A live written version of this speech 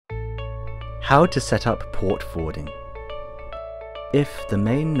How to set up port forwarding. If the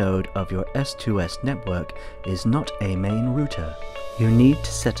main node of your S2S network is not a main router, you need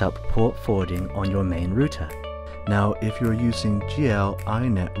to set up port forwarding on your main router. Now, if you're using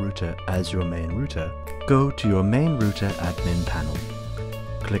GL.iNet router as your main router, go to your main router admin panel.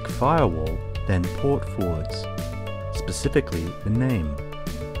 Click Firewall, then Port Forwards, specifically the name.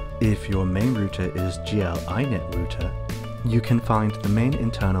 If your main router is GL.iNet router, you can find the main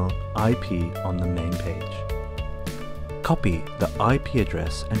internal IP on the main page. Copy the IP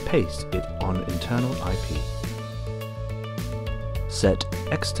address and paste it on internal IP. Set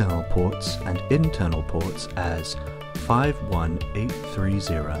external ports and internal ports as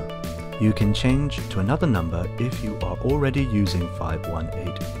 51830. You can change to another number if you are already using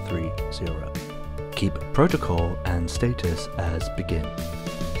 51830. Keep protocol and status as begin.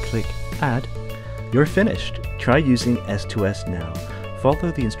 Click Add. You're finished. Try using S2S now.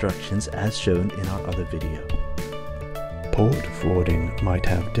 Follow the instructions as shown in our other video. Port forwarding might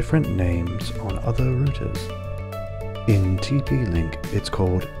have different names on other routers. In TP-Link it's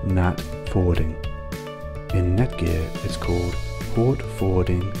called NAT forwarding. In Netgear it's called port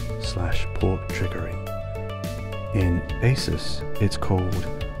forwarding / port triggering. In ASUS it's called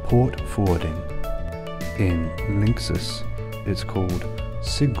port forwarding. In Linksys it's called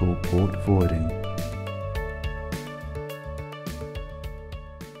single port forwarding.